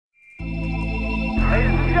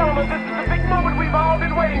gentlemen, this is the big moment we've all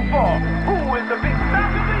been waiting for. Who is the big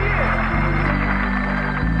back of the year?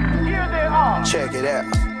 Here they are. Check it out.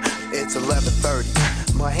 It's 11:30.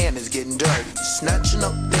 My hand is getting dirty, snatching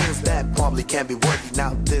up things that probably can't be worthy.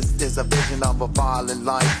 Now this is a vision of a violent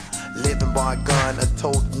life. Living by a gun, a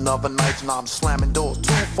toting of a knife. Now I'm slamming doors,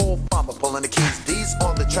 2, 4, 5, I'm pulling the keys. These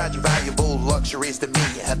are the tragic, valuable luxuries to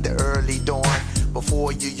me at the early dawn.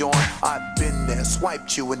 Before you yawn, I've been there,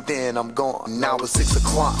 swiped you, and then I'm gone. Now it's 6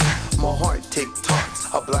 o'clock, my heart tick-tocks.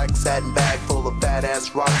 A black satin bag full of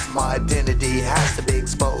badass rocks. My identity has to be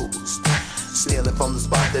exposed. Stealing from the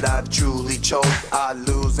spot that I've truly chose. I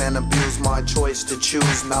lose and abuse my choice to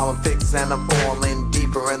choose. Now I'm fixed and I'm falling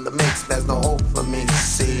deeper in the mix. There's no hope for me to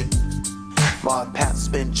see. My path's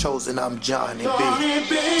been chosen, I'm Johnny B. Johnny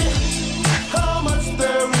B, how much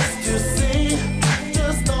there is to see.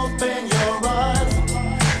 Just open your eyes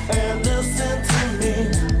and listen to me.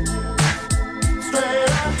 Straight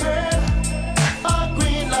ahead, a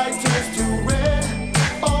green light turns to red.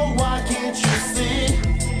 Oh, why can't you see?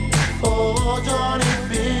 Oh, Johnny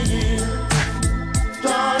B,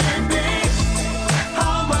 Johnny B,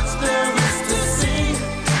 how much there is to see.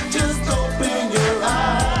 Just open your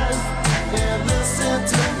eyes and listen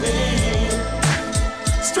to me.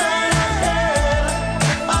 Straight ahead,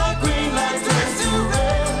 a green light turns to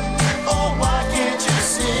red. Oh, why can't you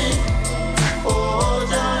see? Oh,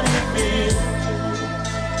 Johnny B.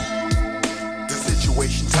 The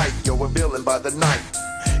situation tight, yo, a villain by the night.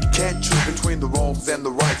 Can't choose between the wrongs and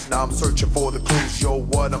the rights. Now I'm searching for the clues. Yo,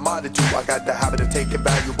 what am I to do? I got the habit of taking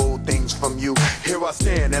valuable things from you. Here I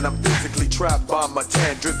stand and I'm physically trapped by my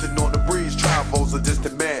tan. Drifting on the breeze, travels a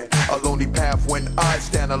distant man. A lonely path when I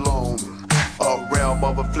stand alone. A realm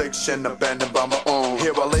of affliction abandoned by my own.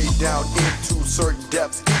 Here I lay down into certain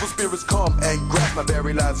depths. Evil spirits come and grasp my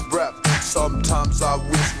very last breath. Sometimes I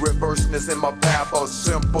wish reverseness in my path. A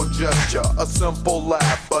simple gesture, a simple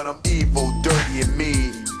laugh. But I'm evil, dirty and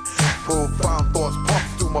mean. Profound thoughts pump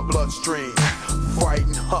through my bloodstream.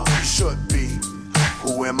 Frightened, huh? You should be.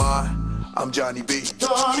 Who am I? I'm Johnny B.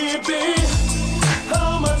 Johnny B,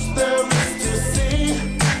 how much there is to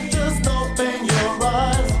see. Just open your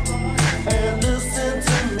eyes and listen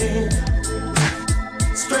to me.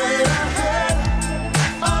 Straight ahead,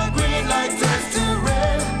 a green light turns to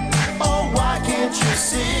red. Oh, why can't you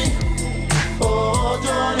see? Oh,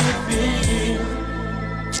 Johnny B.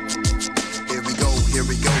 Here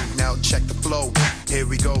we go, now check the flow. Here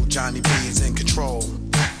we go, Johnny B is in control.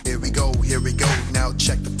 Here we go, now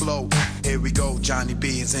check the flow. Here we go, Johnny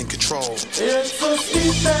B is in control. It's a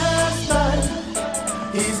sleepless night,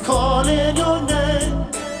 he's calling your name.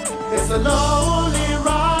 It's a lonely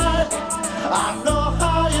ride, I know.